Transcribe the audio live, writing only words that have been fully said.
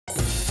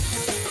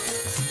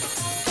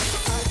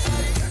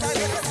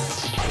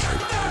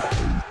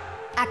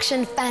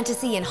Action,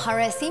 fantasy and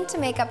horror seem to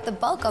make up the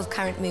bulk of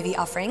current movie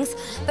offerings,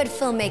 but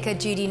filmmaker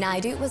Judy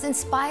Naidoo was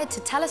inspired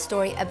to tell a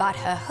story about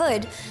her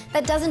hood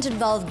that doesn't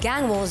involve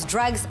gang wars,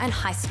 drugs and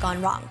heists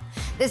gone wrong.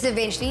 This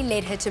eventually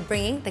led her to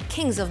bringing The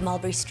Kings of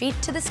Mulberry Street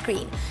to the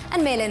screen,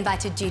 and Mela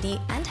invited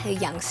Judy and her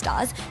young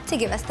stars to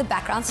give us the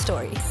background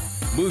story.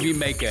 Movie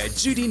maker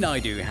Judy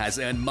Naidoo has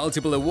earned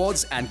multiple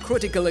awards and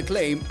critical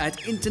acclaim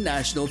at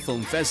international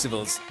film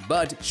festivals,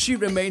 but she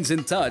remains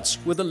in touch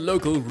with the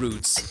local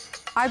roots.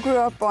 I grew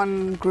up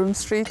on Groom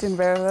Street in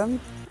Verulam,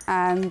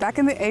 and back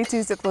in the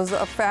 80s it was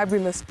a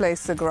fabulous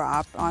place to grow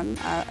up on.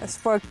 As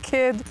for a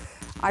kid,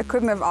 I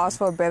couldn't have asked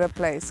for a better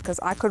place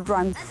because I could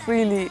run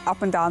freely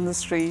up and down the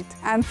street.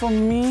 And for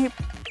me,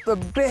 the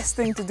best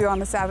thing to do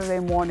on a Saturday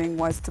morning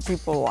was to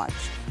people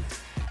watch.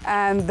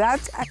 And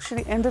that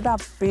actually ended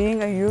up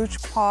being a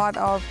huge part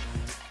of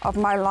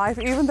my life,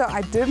 even though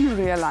I didn't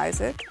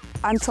realize it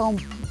until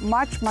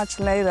much,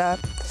 much later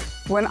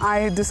when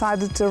I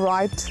decided to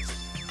write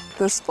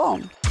this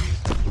film.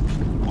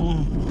 I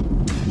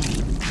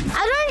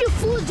don't know you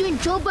fools doing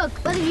Joburg,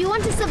 but if you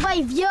want to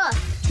survive here,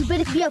 you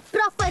better be a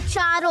proper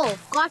charo.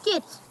 Got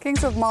it?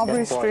 Kings of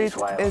Mulberry Street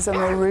is an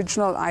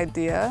original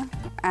idea,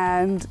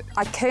 and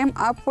I came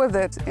up with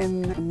it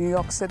in New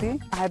York City.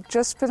 I had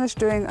just finished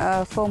doing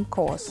a film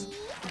course,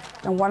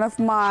 and one of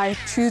my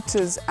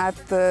tutors at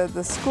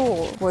the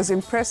school was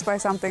impressed by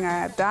something I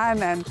had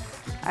done,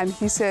 and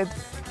he said,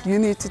 "You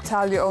need to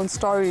tell your own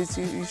stories.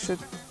 You should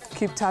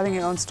keep telling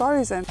your own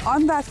stories." And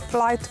on that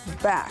flight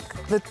back,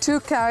 the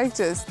two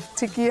characters,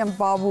 Tiki and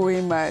Babu,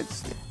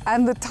 emerged.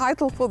 And the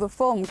title for the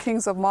film,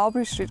 Kings of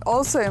Mulberry Street,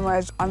 also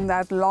emerged on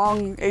that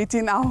long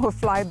 18-hour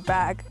flight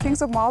back.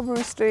 Kings of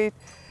Mulberry Street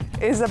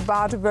is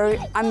about a very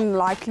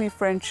unlikely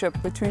friendship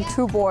between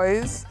two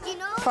boys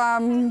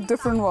from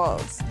different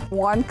worlds.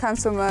 One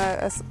comes from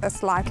a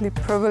slightly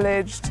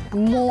privileged,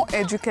 more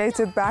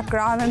educated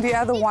background, and the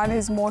other one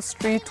is more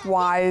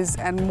streetwise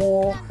and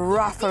more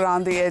rough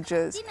around the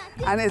edges.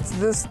 And it's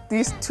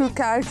these two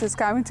characters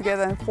coming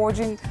together and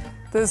forging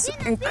this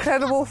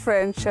incredible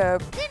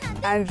friendship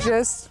and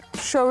just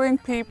showing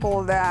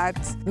people that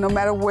no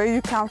matter where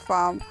you come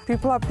from,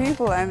 people are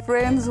people, and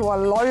friends who are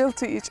loyal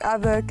to each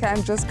other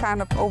can just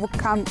kind of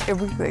overcome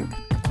everything.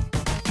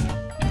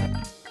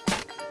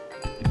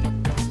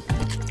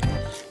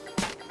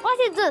 What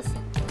is this?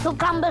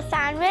 Cucumber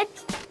sandwich?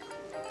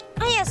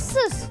 Oh yes,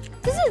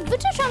 this is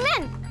bitter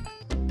shaman.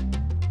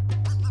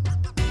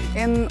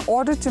 In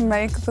order to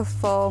make the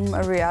film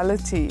a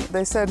reality,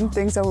 there's certain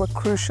things that were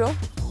crucial.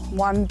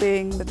 One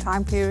being the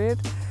time period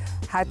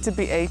had to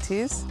be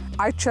 80s.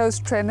 I chose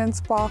Trendon's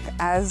Park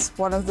as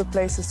one of the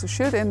places to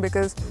shoot in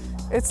because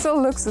it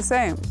still looks the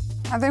same.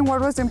 I think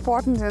what was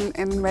important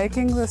in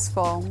making this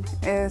film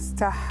is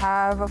to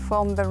have a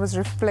film that was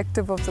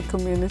reflective of the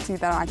community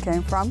that I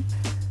came from.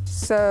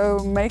 So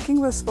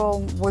making this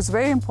film was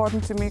very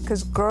important to me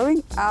because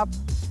growing up,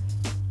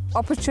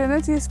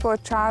 opportunities for a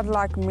child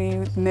like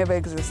me never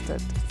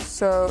existed.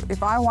 So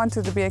if I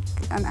wanted to be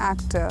an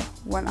actor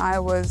when I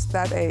was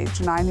that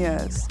age, 9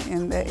 years,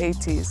 in the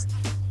 80s,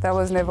 that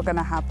was never going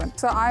to happen.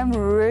 So I'm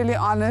really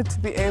honored to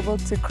be able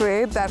to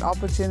create that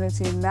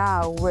opportunity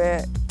now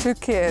where two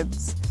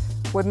kids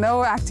with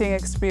no acting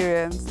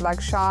experience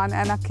like Sean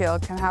and Akhil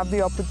can have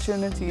the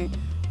opportunity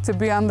to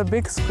be on the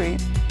big screen.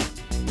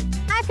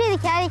 I play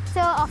the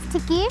character of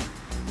Tiki.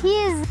 He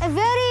is a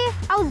very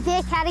out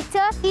there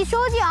character. He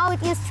shows you how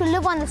it is to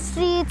live on the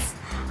streets,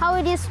 how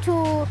it is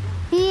to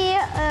be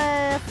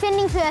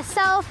fending for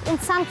yourself in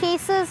some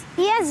cases.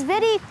 He has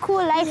very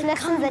cool life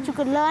lessons that you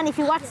could learn if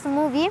you watch the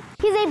movie.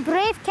 He's a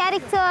brave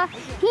character.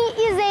 He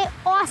is an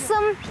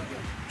awesome,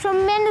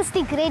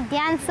 tremendously great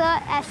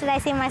dancer, as should I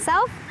say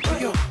myself.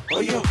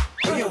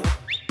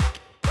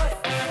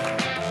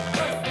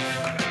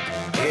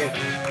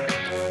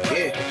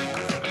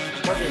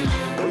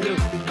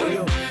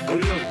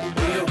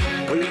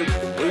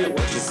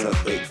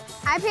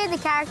 I play the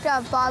character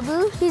of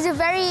Babu. He's a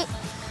very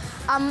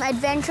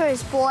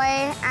adventurous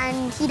boy,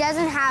 and he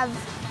doesn't have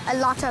a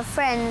lot of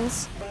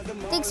friends.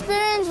 The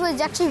experience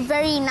was actually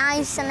very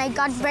nice, and I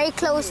got very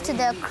close to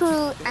the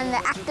crew and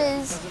the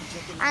actors,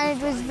 and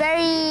it was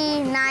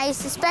very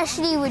nice,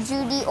 especially with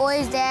Judy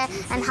always there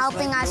and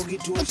helping us.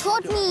 It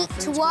taught me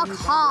to work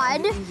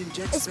hard,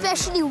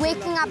 especially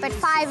waking up at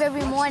 5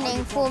 every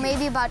morning for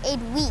maybe about 8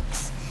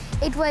 weeks.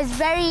 It was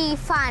very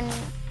fun.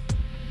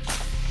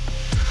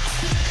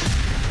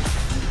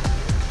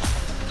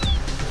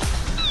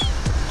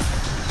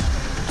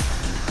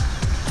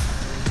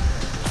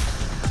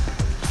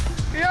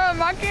 Yo,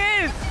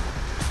 monkeys!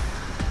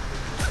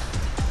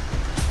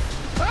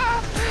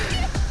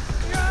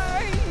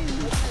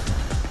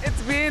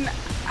 It's been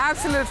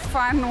absolute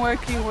fun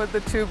working with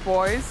the two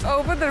boys.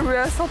 Over the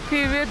rehearsal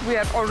period, we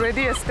had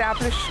already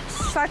established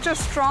such a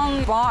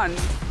strong bond.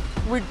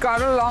 We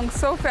got along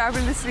so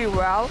fabulously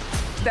well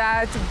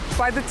that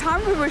by the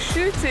time we were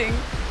shooting,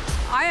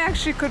 I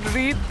actually could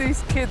read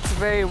these kids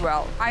very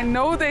well. I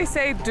know they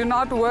say do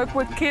not work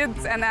with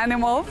kids and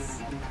animals,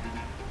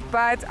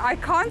 But I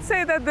can't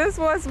say that this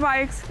was my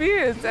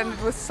experience, and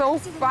it was so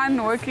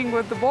fun working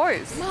with the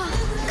boys.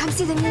 Come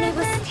see the new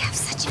neighbors. They have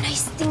such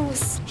nice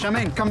things.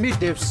 Charmaine, come meet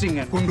Dave Singh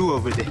and Kundu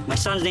over there. My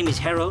son's name is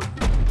Harold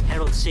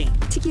Singh.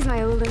 Tiki's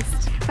my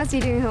oldest. Must be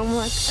doing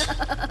homework.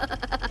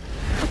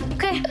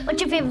 Okay,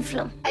 what's your favorite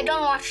film? I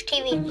don't watch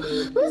TV.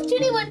 Who's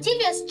Judy watch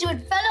TV, a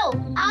stupid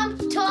fellow? I'm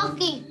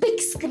talking big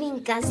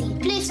screen, Kazi.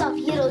 Place of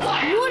heroes.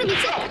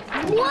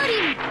 What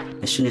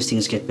As soon as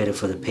things get better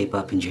for the paper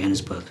up in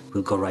Johannesburg,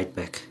 we'll go right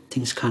back.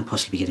 Things can't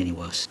possibly get any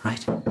worse,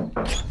 right?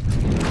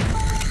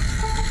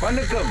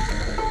 Welcome.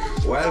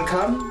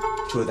 Welcome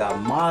to the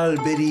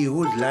Mulberry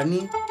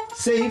Woodlani.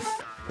 Safe,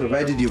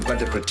 provided you've got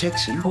the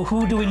protection.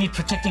 Who do we need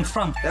protecting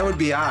from? That would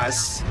be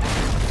us.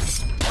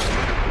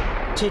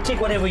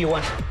 Take whatever you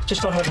want.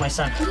 Just don't hurt my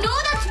son. No,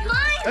 that's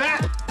mine! Ah,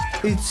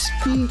 it's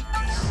me.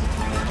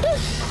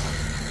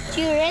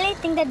 Do you really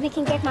think that we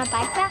can get my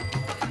bike back?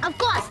 Of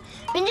course.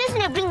 We're just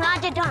gonna bring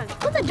Raja down.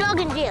 Put the dog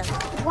in jail.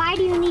 Why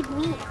do you need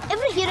me?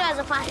 Every hero has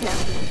a partner.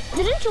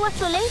 Didn't you watch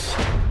so late?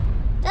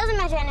 Doesn't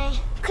matter, Annie.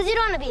 Because you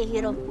don't want to be a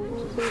hero.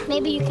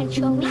 Maybe you can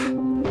show me.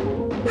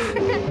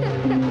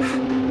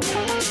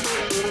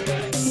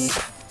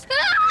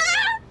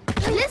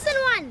 Listen,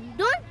 one.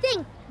 Don't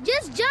think.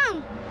 Just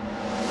jump.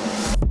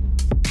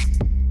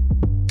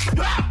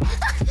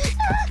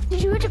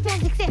 Did you hit your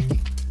pants success?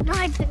 No,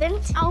 I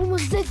didn't. I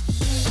almost did.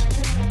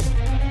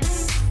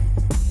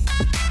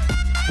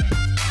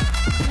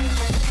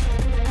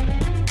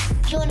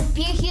 If you want to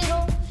be a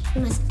hero,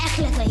 you must act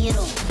like a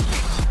hero.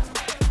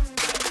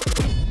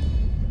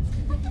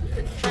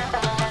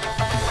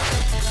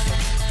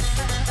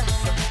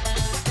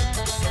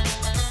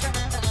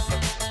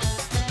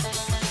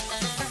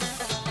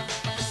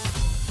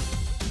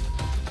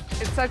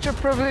 It's such a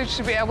privilege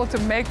to be able to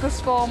make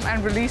this film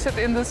and release it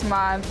in this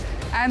month,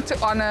 and to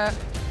honor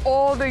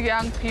all the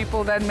young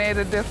people that made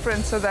a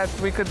difference so that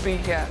we could be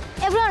here.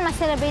 Everyone must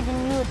celebrate the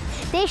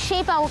youth. They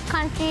shape our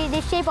country,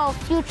 they shape our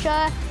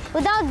future.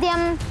 Without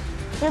them,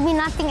 there'll be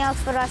nothing else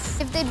for us.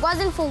 If it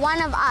wasn't for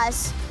one of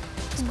us,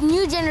 the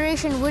new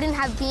generation wouldn't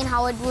have been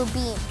how it will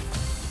be.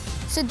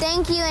 So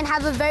thank you and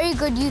have a very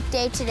good Youth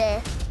Day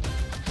today.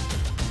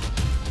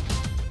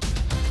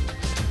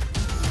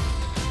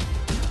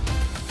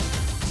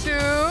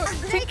 To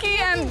Tiki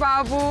and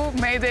Babu,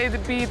 may they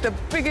be the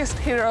biggest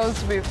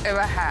heroes we've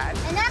ever had.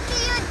 And happy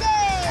Youth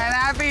Day! And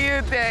happy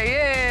Youth Day,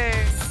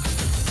 yay!